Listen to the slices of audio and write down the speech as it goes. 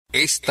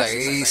Esta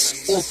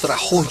es otra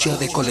joya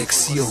de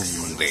colección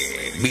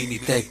de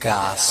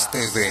Minitecas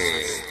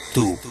TV,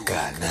 tu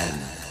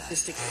canal.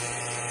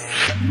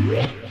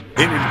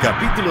 En el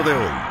capítulo de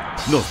hoy,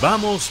 nos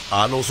vamos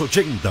a los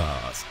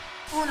 80s.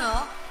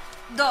 1,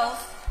 2,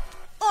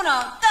 1, 2,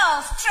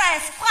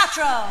 3,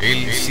 4.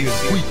 El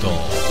circuito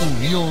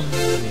Unión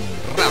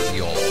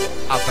Radio,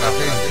 a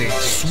través de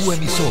su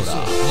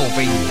emisora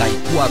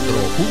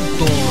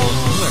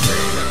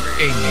 94.9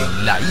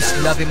 en la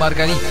isla de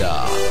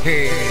Margarita,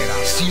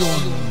 generación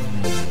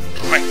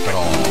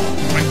retro.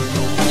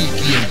 Y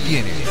quien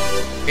tiene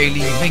el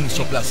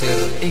inmenso placer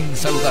en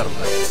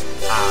saludarles,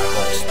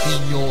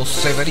 Agostinho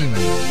Severín.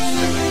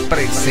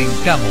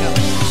 Presentamos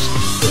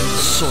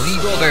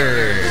sonido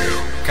de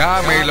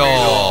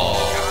Kamelot,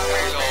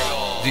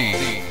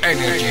 The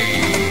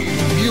Energy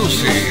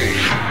Music.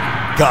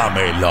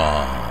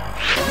 Kamelot.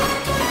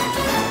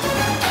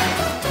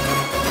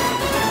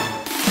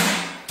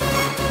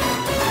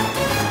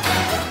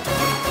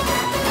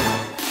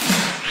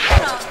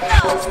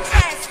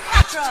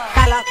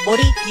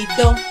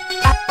 Boriquido,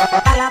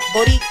 bala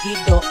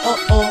boriquido, oh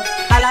oh,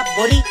 bala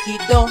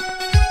boriquido,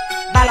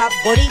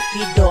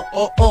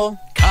 oh oh.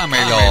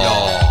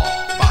 Kamelot,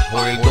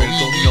 bajo el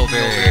dominio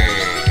de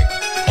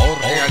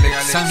Jorge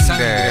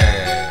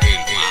Alexander, el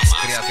más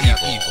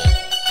creativo.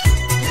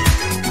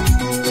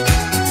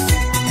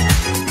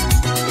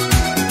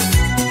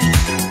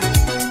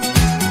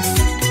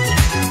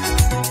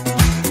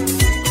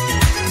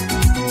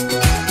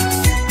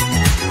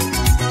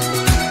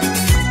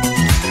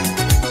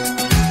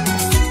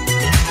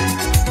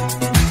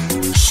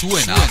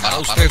 Suena para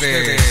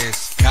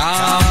ustedes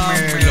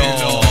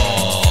Kamelot.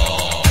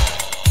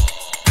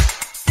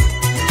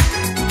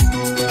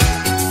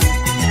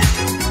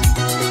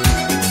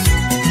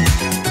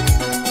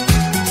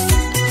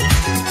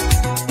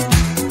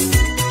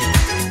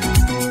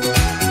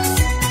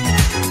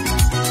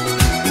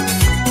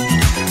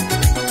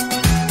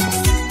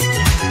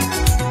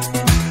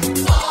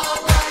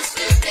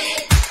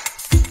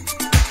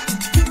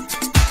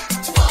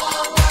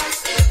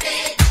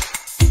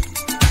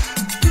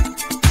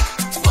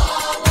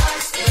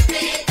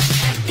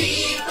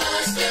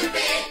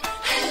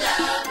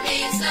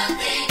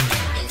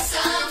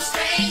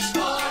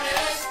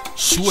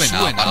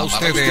 Suena para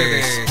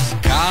ustedes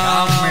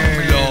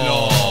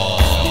Kamelot,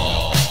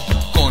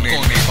 con el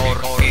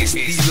mejor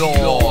estilo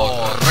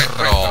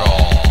retro.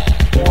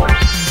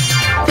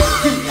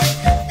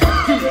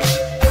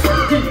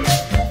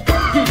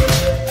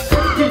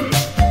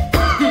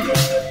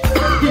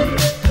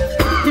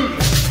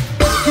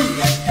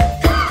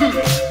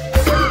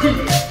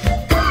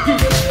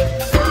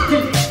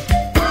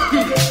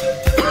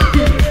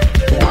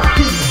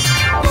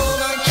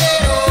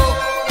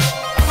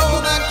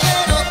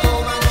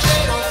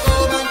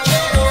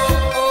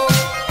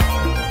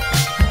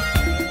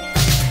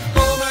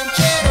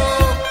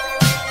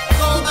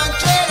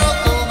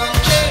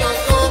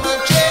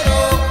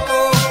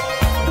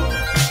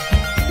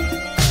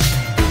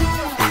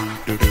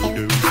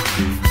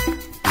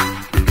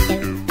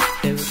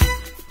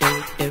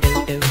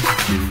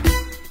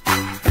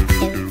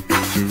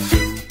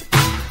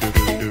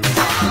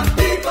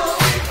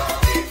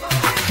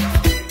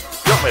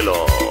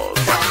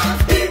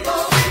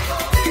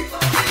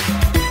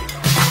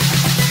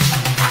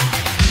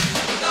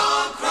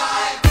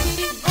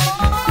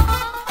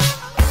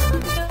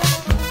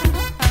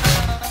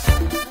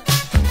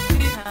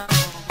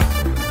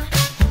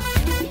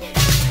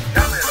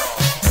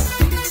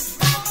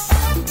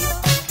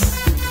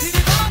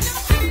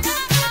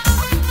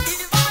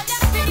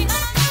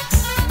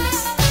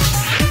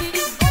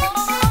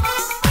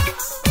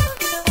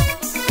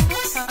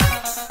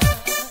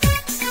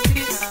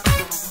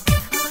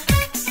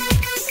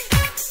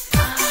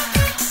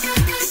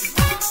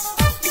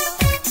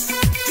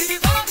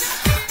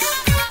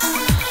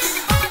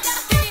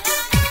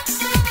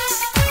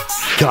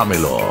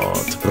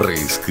 Kamelot,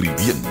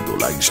 reescribiendo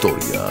la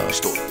historia.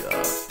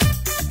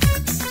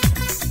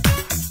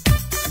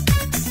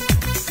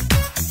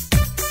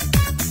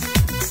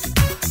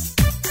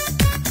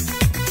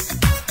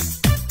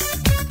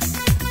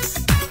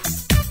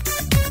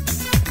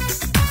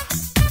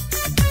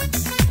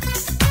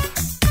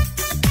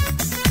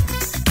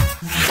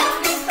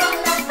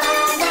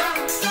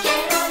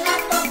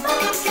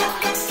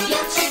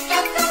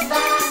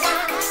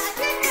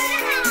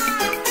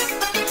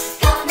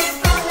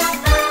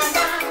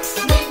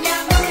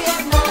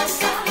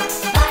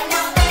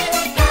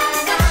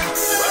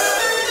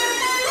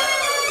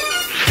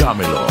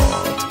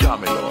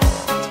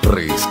 Kamelot,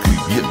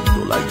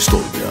 reescribiendo la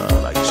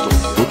historia.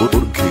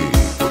 Porque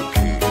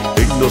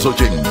en los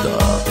 80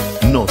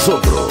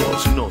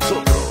 nosotros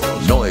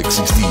no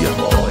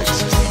existíamos.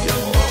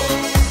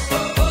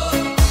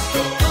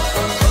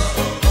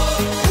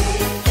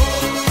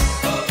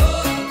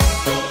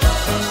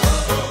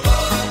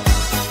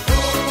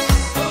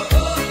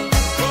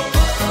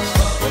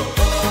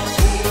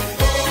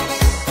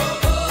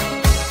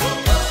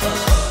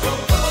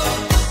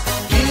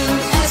 You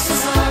as the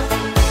sun,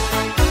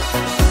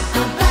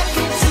 I'm back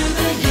into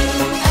the year.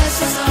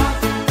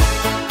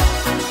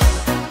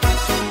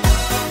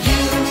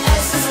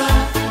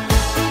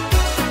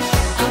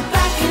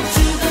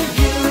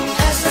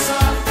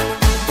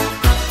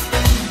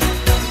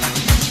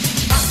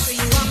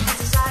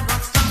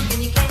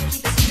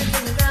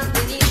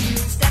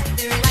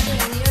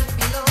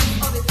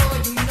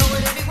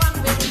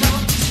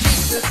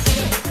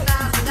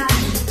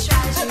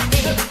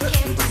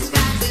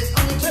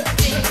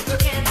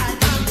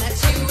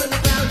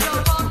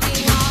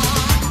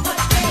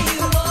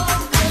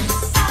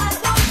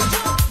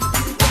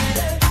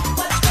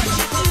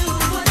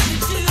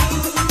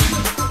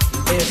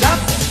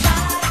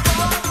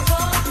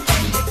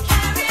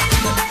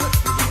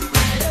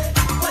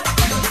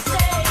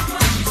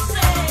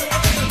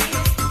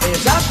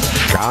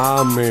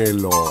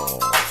 Kamelot.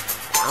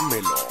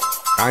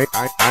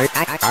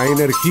 Hay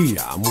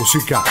energía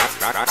musical.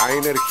 Hay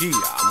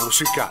energía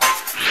musical.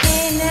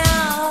 Hey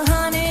now,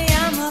 honey,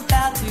 I'm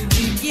about to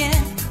begin.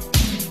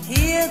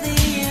 Hear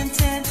the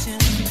intention,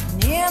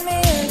 near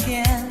me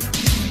again.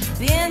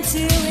 Been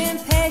too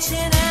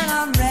impatient and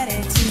I'm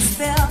ready to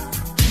spill.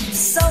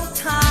 So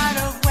tired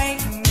of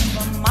waiting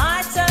for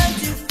my turn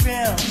to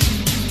thrill.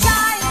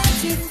 Trying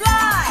to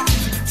fly,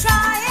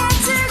 trying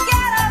to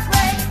get a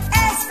break.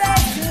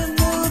 Expect to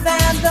move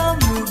and the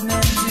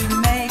movement to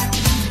make.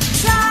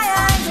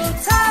 Triangle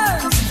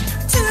turns,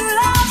 two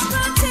loves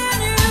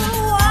continue.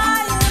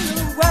 Why in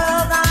the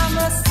world I'm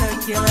a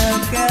circular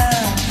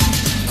girl?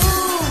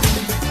 Ooh,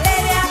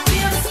 baby, I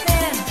feel the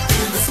spin.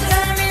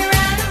 Turn me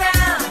round and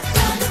round.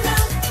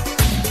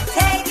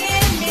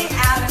 Taking me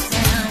out of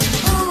town.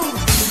 Ooh,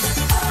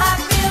 I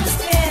feel the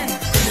spin.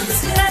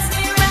 Turns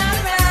me round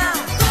and round.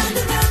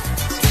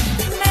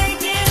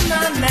 Making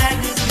my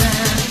madness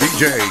round.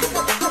 DJ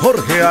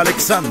Jorge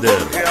Alexander.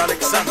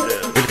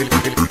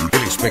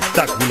 El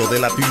espectáculo de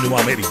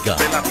Latinoamérica.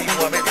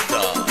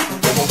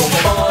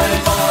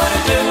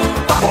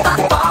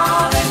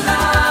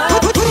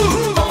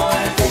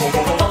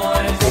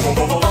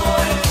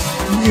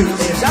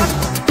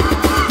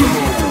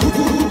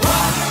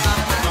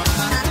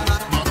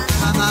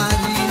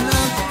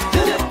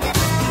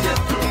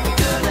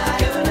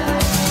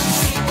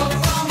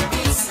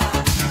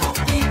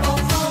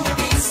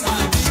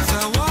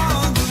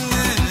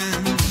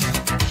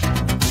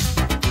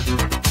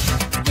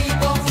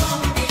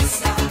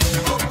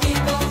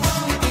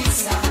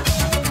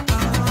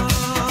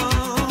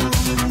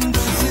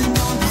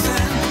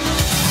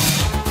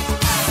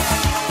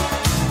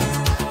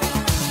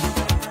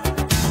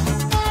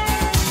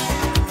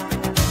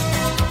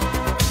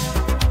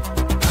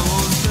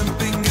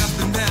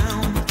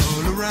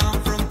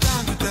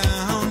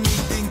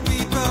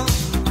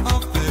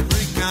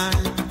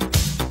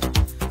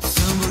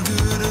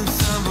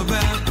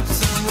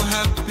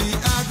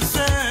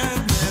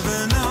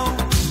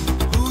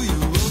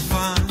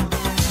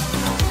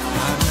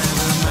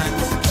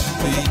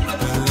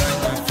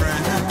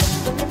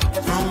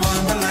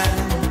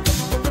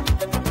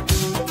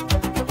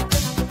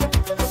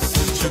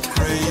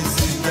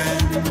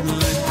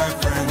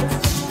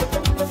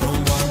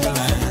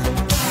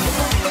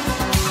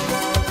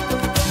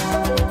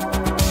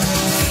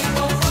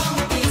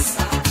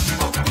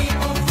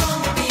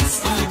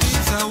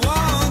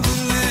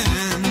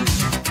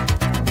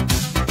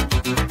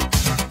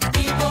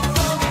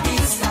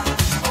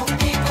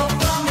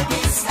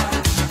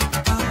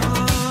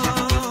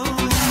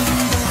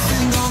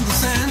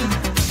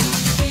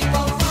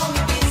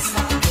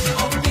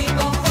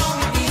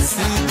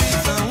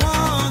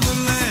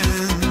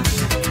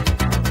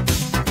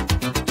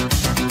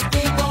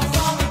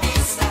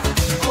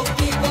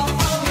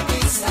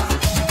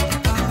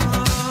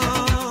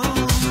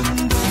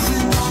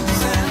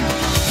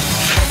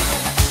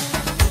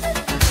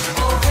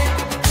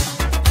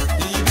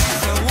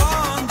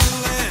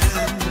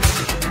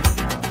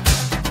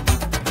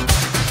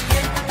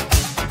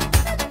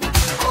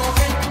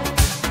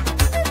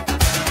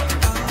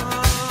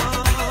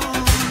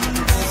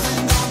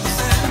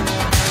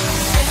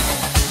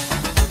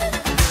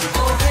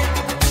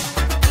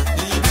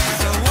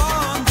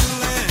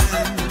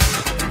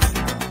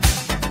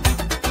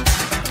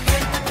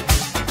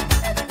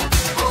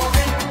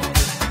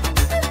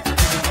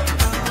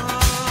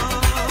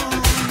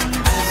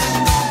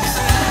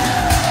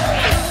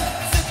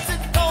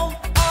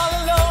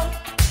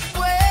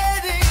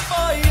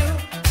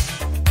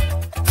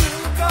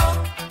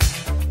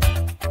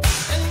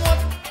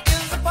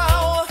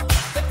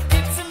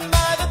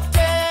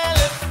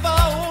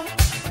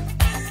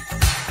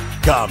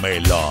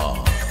 Kamelot.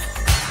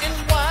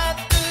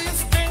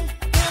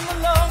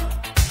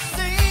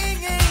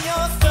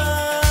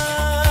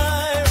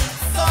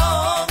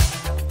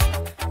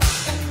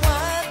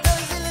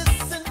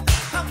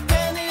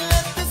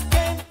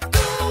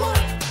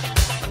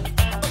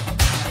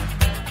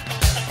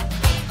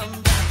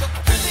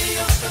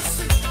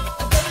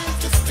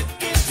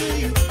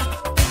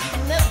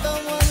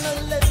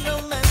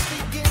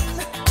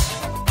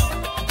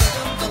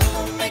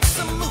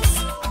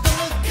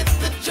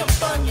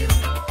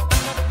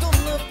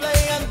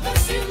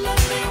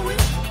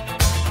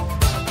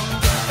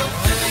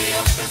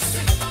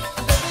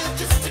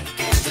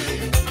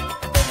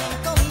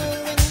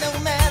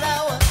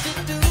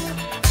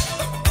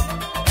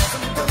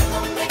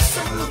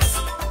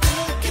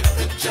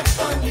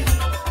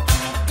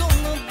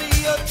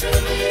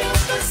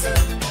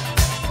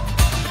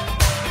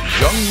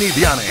 Johnny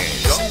Viane,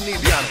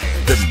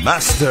 The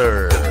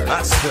Master,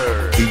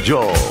 y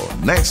yo,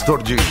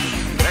 Néstor G.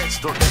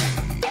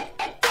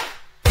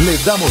 Le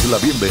damos la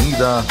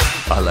bienvenida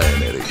a la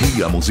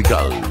energía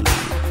musical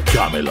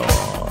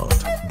Kamelot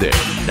de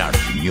Nart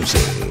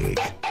Music.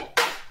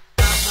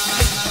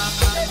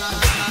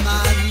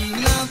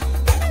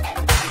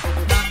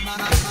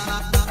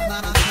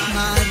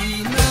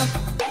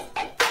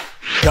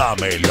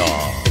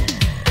 Kamelot.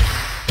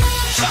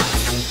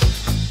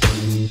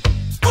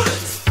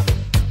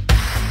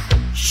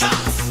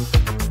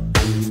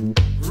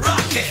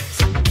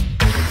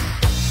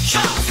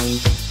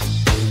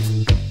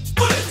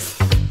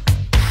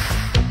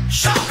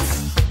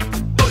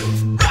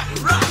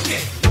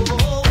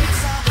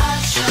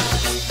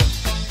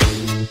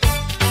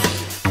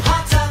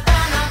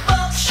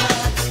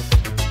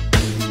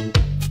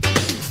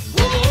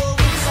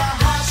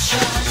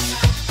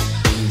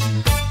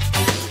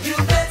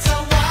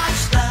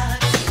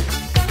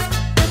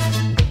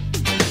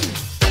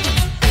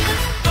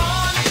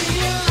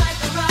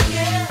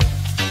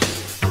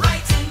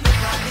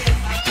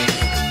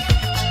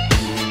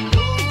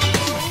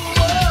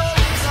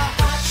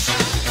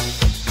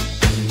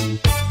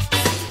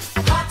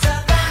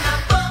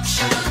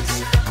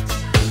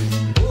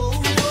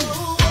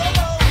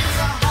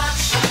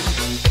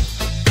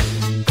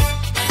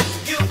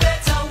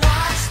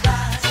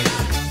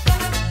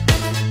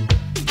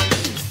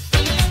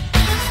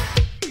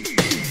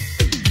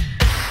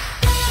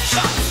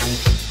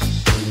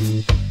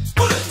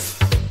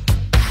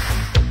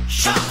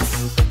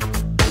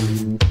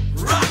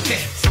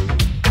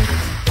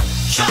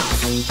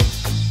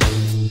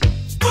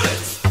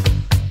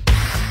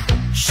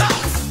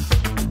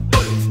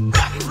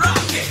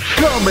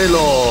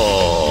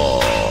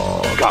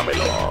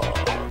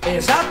 Kamelot.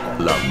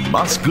 Exacto. La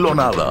más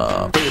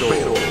clonada, pero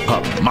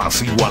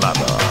jamás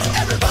igualada.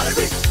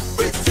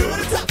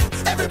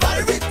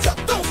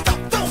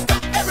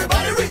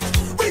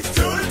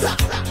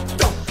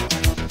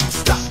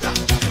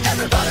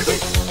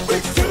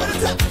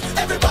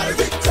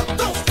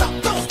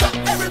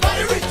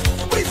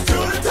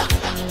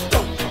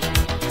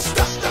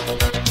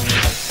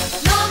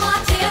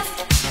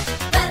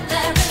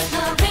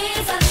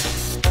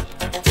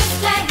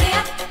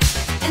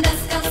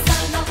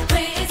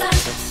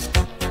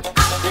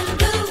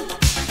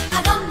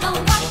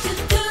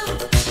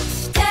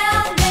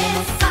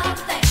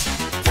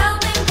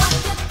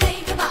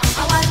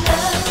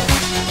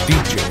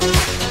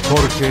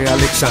 Jorge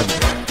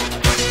Alexander,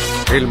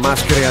 el más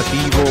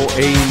creativo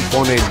e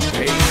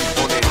imponente.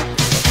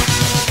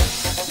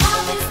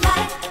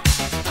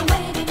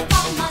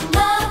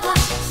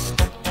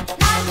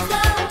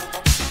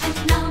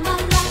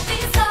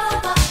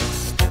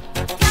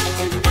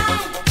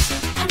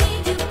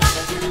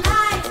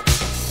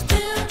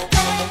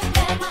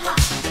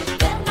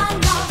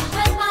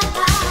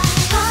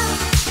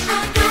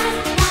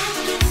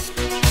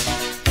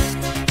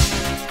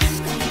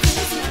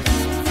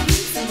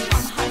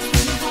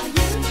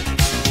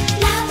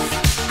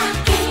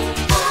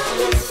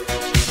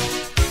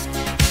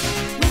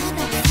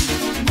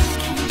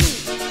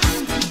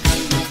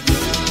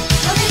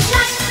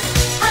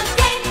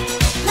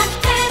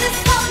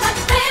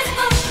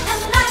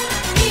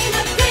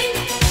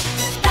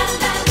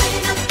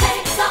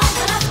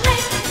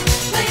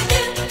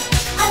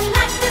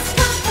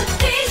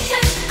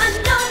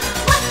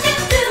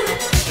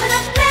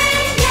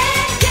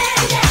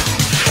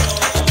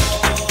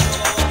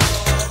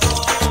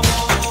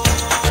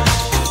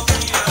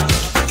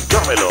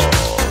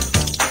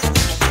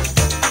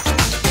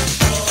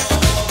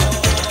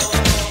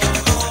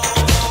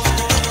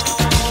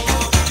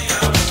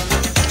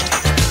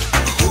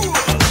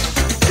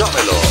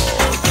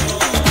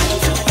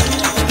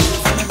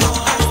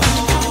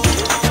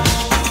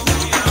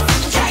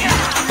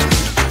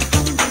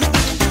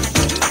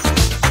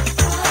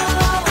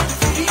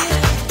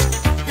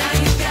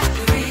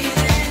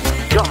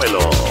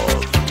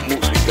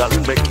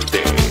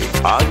 musicalmente,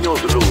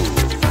 años luz.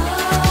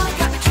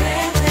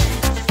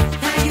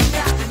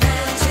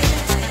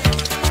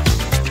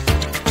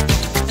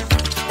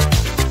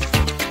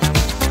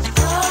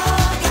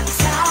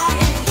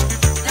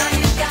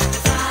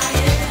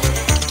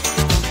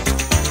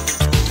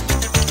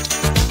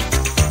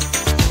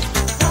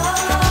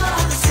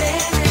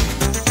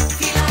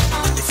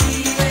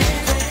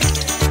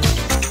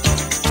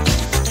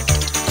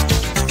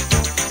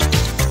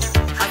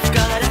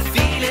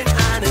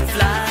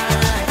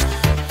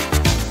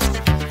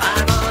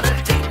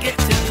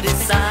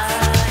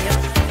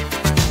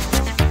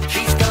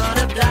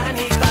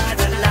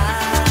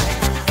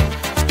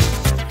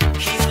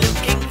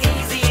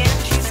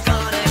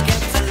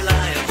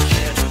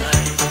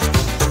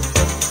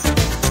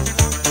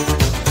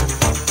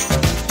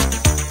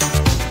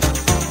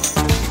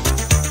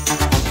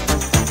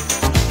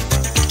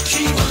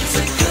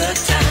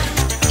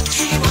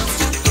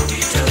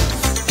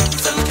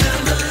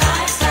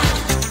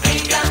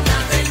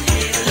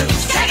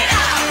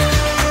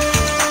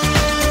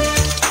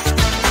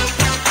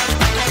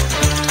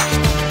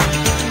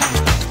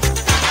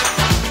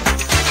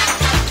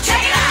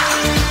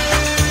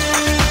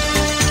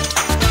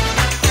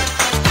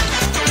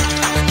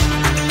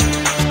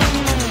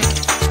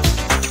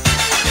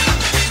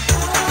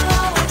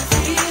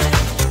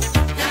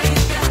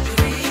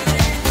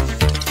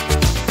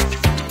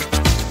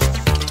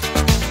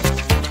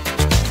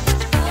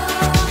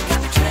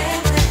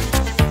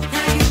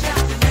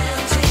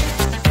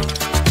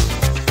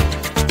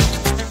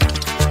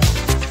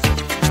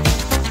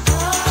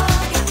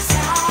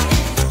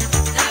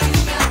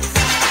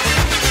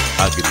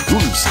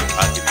 Agridulce,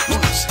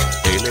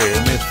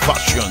 LM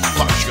Fashion,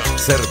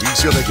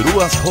 Servicio de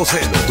Grúas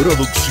Joselo,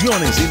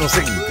 Producciones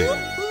Inocente,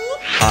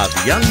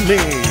 Adianme,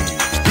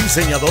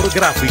 Diseñador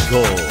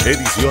Gráfico,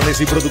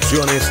 Ediciones y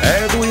Producciones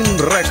Edwin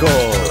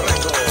Record.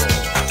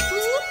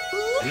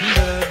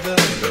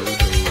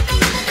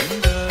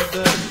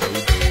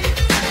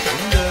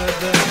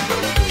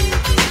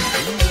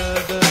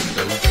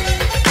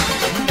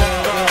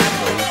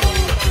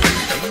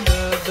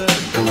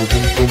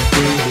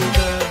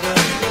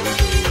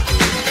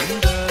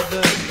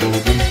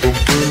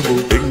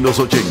 En los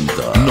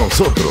 80,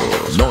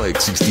 nosotros no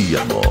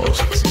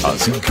existíamos,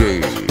 así que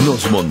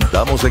nos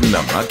montamos en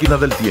la máquina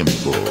del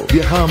tiempo.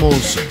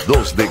 Viajamos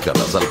 2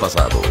 décadas al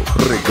pasado,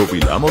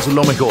 recopilamos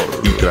lo mejor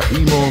y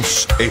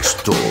trajimos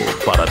esto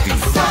para ti.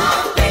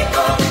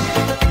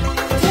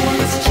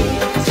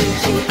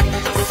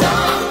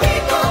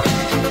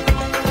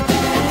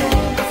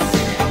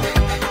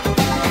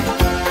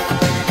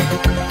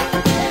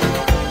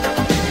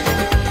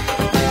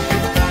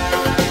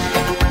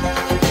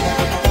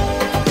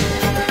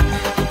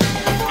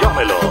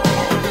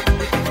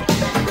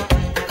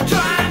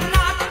 Try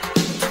not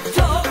to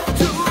talk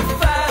too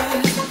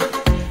fast,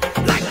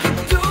 like you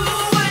do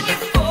when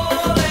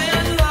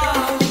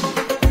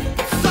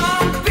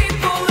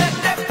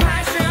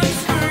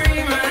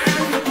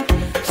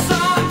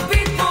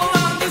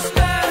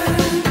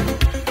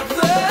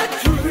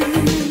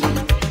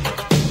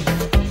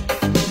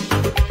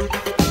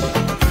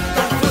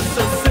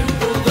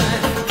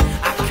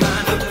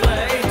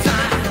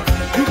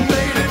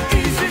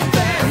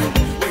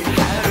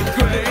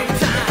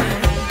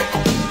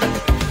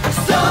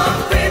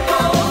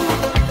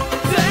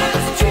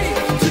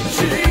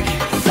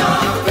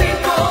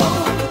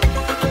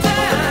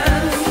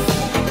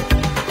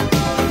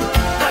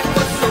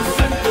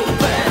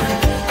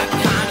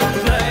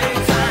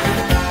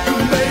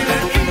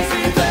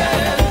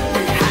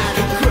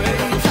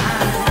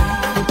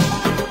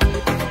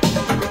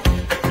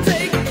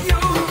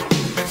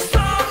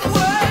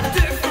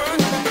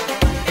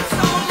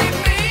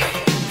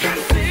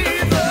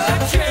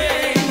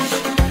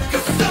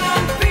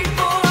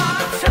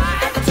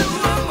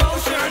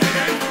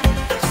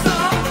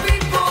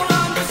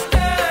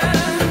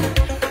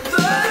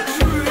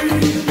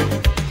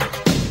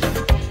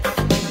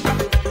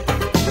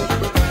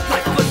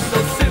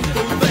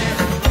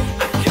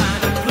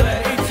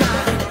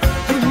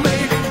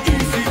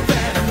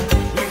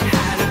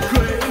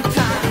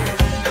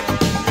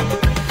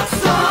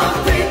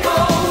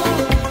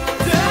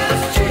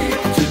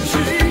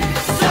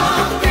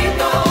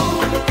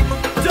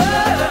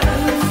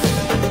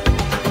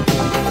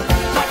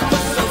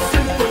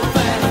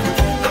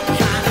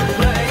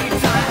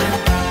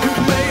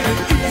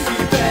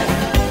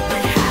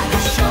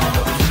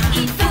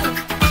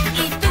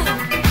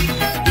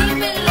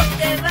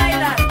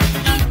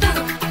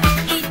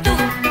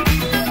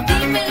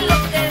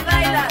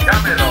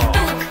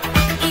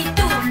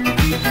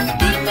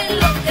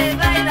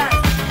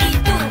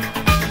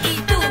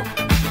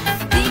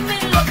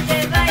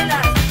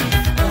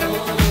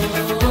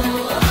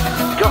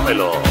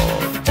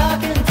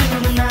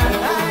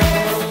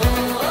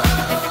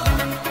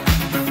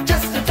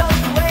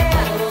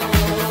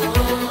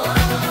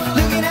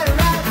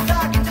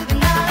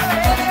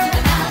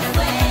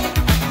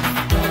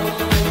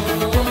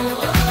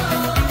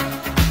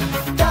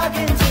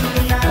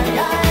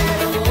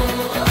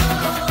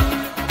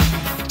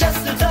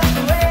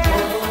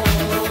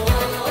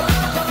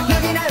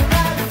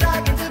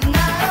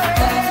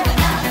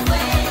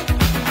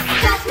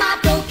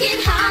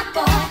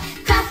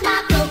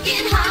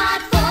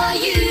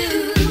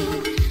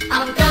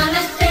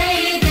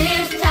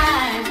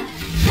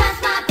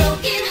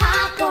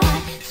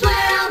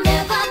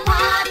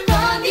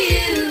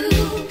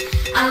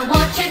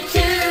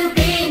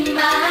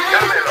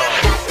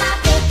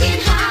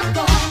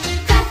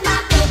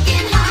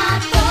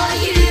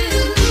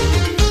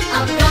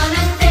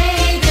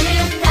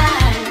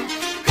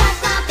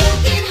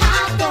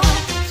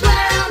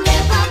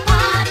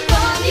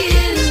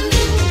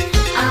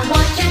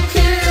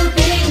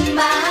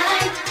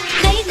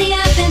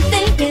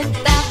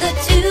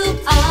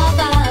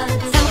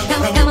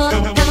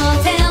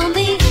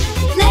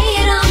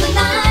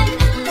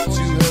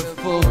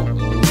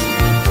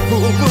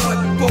but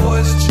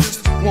boys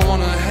just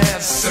wanna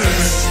have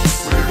sex.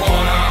 We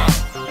wanna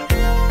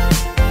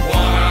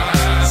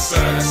have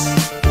sex.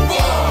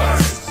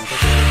 Boys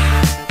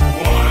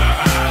wanna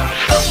have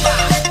rumba,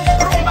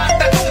 rumba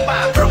te tumba,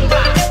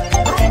 rumba,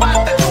 rumba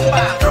te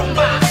tumba,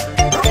 rumba,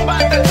 rumba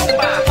te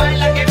tumba,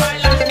 baila que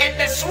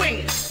te swing.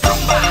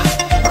 Rumba,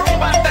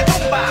 rumba te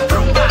tumba,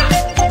 rumba,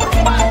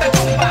 rumba te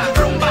tumba,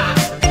 rumba,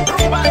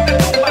 rumba te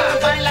tumba,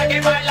 baila que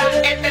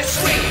te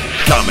swing.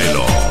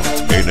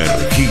 Kamelot,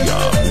 energía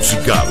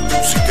musical.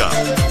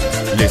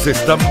 Les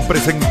están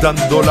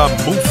presentando la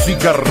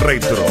música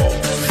retro,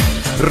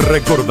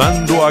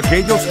 recordando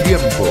aquellos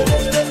tiempos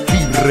y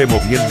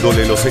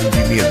removiéndole los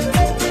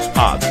sentimientos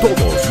a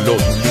todos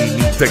los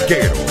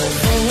minitequeros.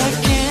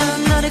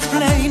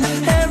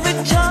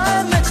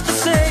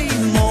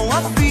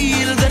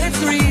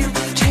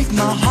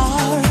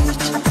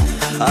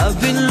 I've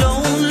been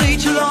lonely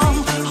too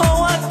long.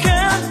 Oh, I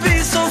can't be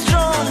so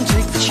strong.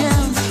 Take the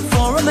chance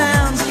for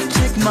romance.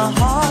 Take my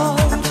heart.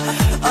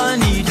 I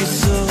need you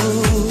so.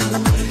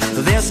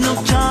 There's no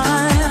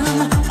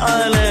time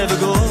I'll ever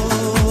go.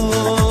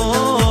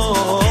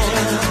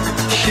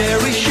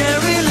 Sherry,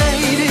 Sherry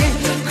lady,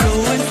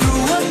 going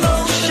through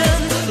emotion.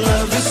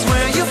 Love is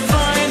where you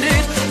find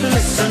it.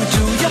 Listen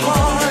to your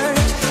heart.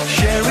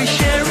 Sherry,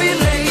 Sherry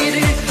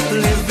lady,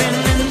 living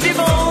in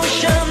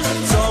devotion.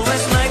 It's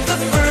always like the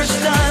first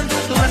time.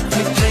 Let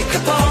me take a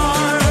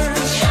part.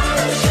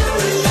 Sherry,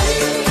 Sherry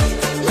lady,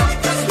 like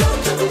the slow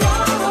to the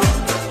road.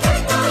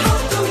 Take my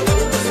heart to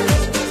lose it.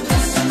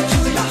 Listen to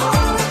your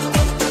heart.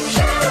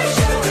 Sherry,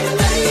 Sherry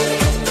lady,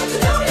 to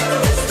know you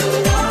is to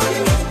know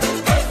you.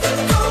 If you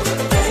call me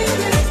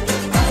baby,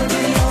 I'll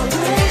be always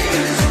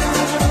yours.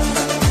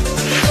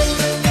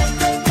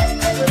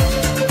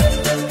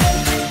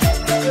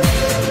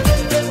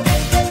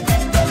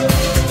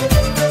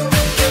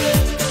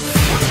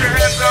 Put your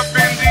hands up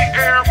in the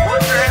air,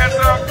 put your hands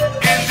up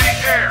in the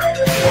air.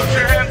 Put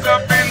your hands up in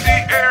the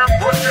air,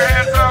 put your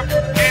hands up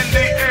in the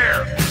air.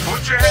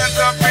 Put your hands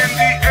up in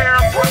the air,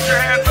 put your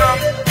hands up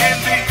in the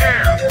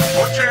air. Put your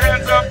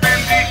hands up in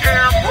the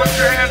air, put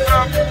your hands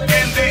up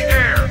in the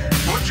air.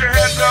 Put your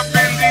hands up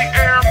in the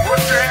air,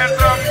 put your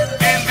hands up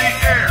in the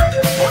air.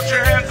 Put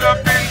your hands up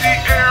in the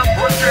air,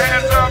 put your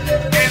hands up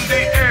in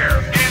the air,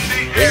 in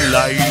the air. En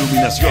la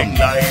iluminación,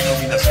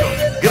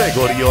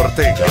 Gregorio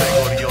Ortega.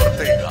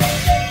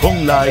 Con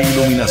la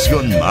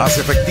iluminación más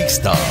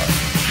efectista.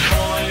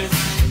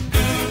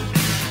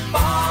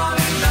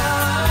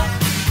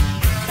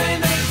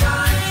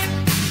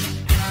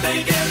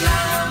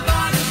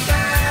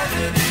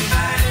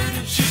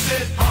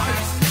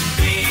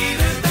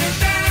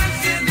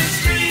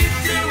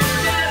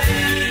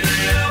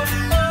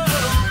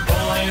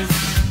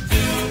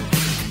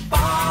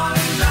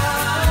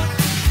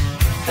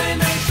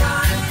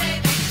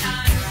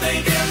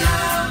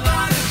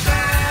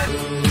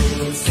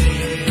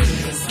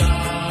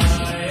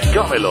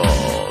 Kamelot.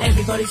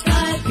 Everybody's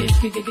got it,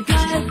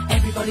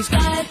 everybody's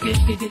got it,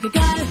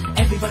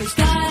 everybody's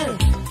got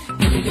it,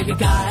 everybody's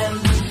got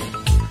it.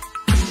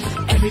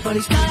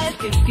 Everybody's got it,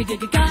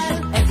 everybody's got it,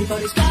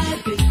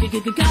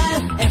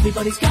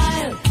 everybody's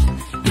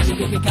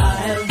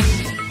got it.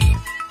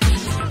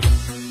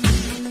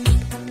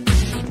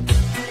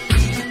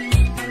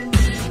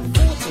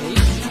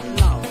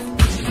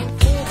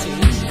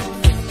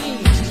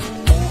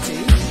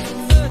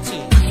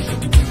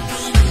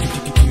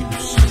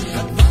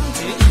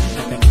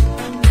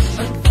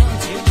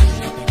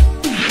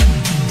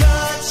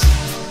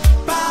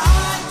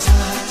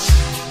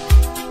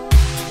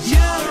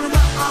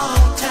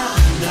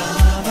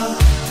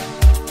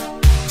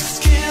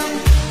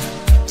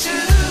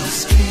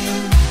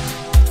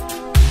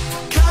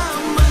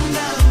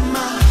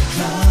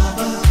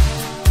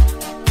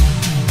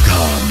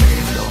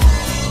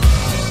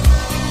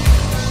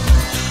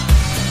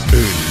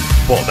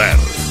 Poder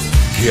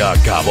que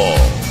acabó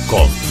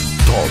con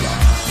todas.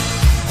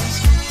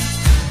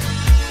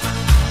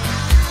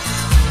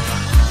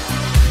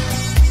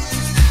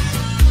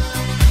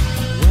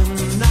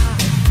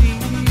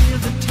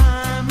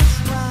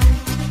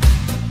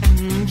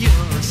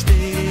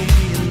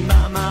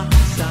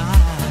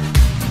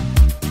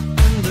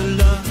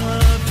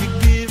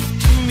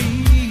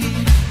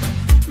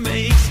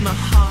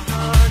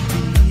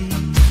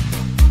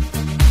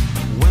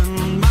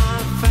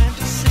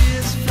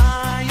 Fantasies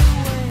fly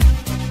away,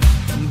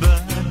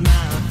 but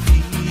my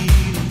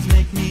feelings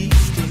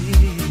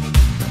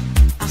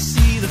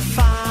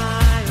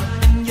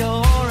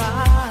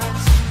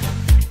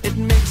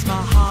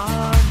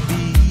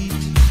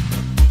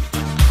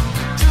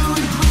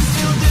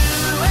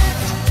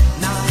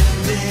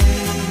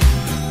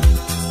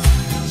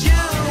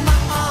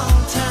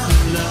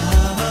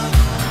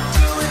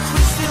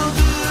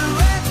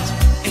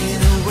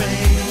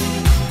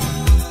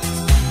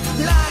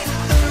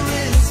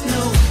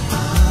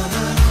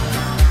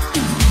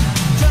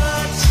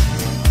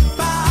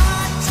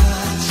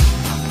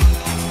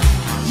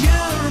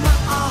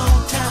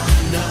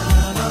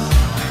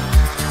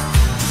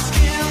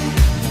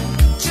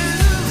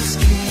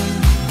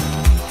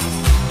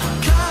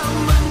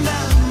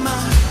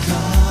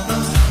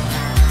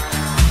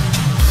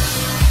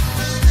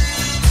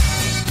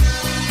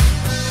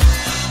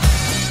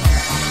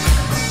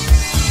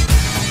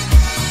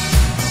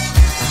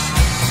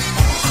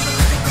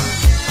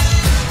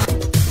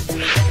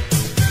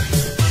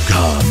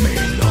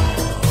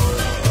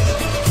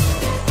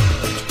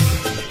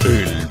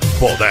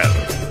poder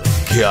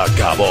que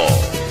acabó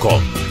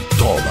con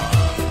todas.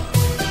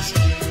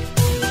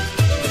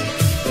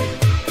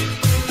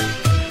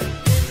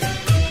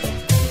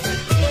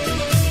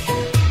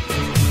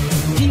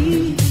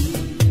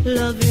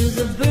 Love is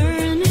a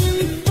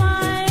burning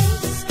fire,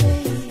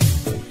 stay,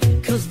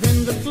 'cause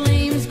then the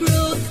flames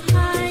grow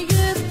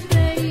higher,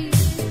 babe.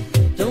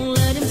 Don't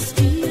let him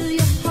steal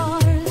your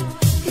heart,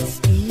 it's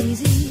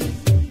easy,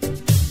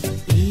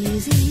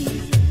 easy.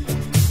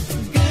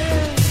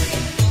 Girl,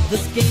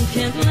 this game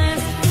can't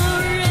last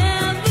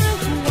forever,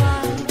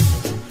 why?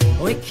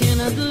 We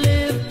cannot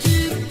live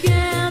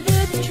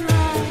together,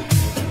 try.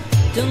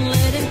 Don't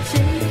let him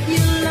take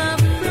your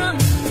love from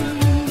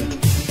me.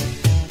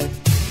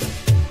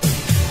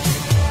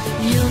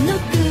 You're no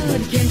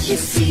good, can't you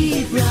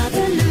see,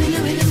 brother Louie,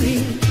 Louie,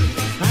 Louie?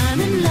 I'm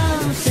in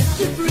love, set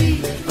to free.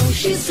 Oh,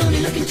 she's only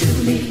looking to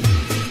me.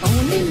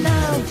 Only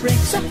love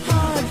breaks a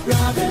heart,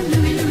 brother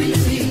Louie, Louie,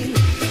 Louie.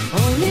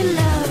 Only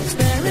love's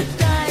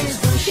paradise.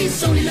 Oh,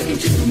 she's only looking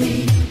to me.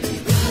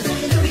 Brother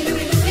Louie,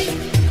 Louie, Louie.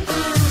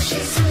 Oh,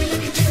 she's only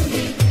looking to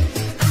me.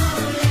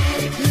 Oh, let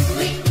it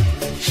Louie.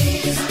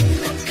 She's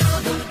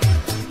undercover.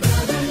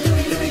 Brother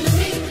Louie, Louie,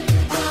 Louie.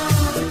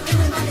 Oh,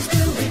 everybody's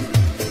doing.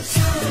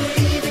 So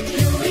leave it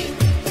Louie,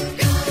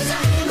 'cause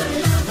I'm a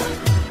lover.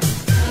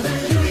 Brother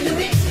Louie,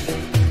 Louie.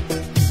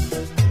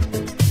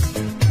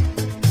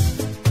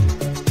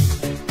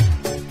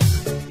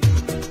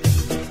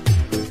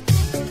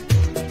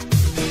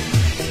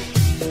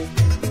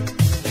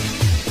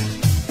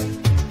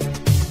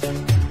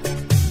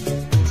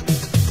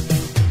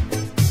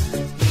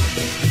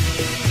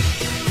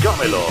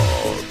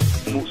 Kamelot,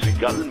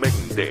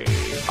 musicalmente,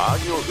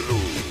 años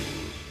luz.